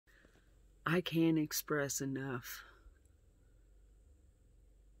I can't express enough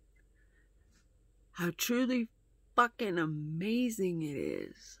how truly fucking amazing it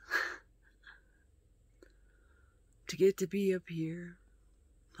is to get to be up here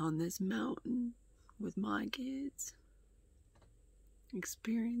on this mountain with my kids,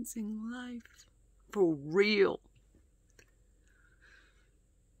 experiencing life for real.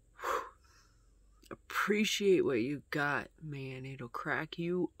 Appreciate what you got, man. It'll crack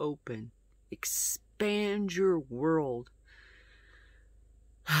you open, expand your world,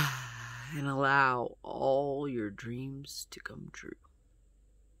 and allow all your dreams to come true.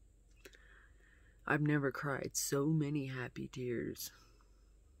 I've never cried so many happy tears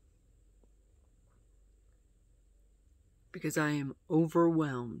because I am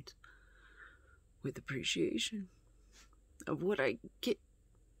overwhelmed with appreciation of what I get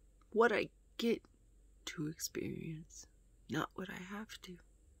to experience, not what I have to.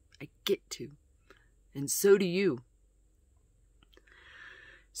 I get to, and so do you.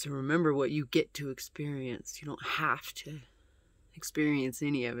 So remember what you get to experience. You don't have to experience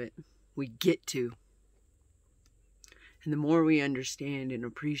any of it. We get to. And the more we understand and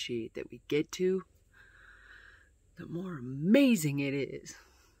appreciate that we get to, the more amazing it is.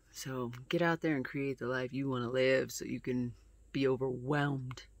 So get out there and create the life you want to live so you can be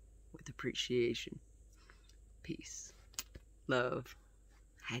overwhelmed with appreciation. Peace. Love.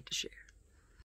 Had to share.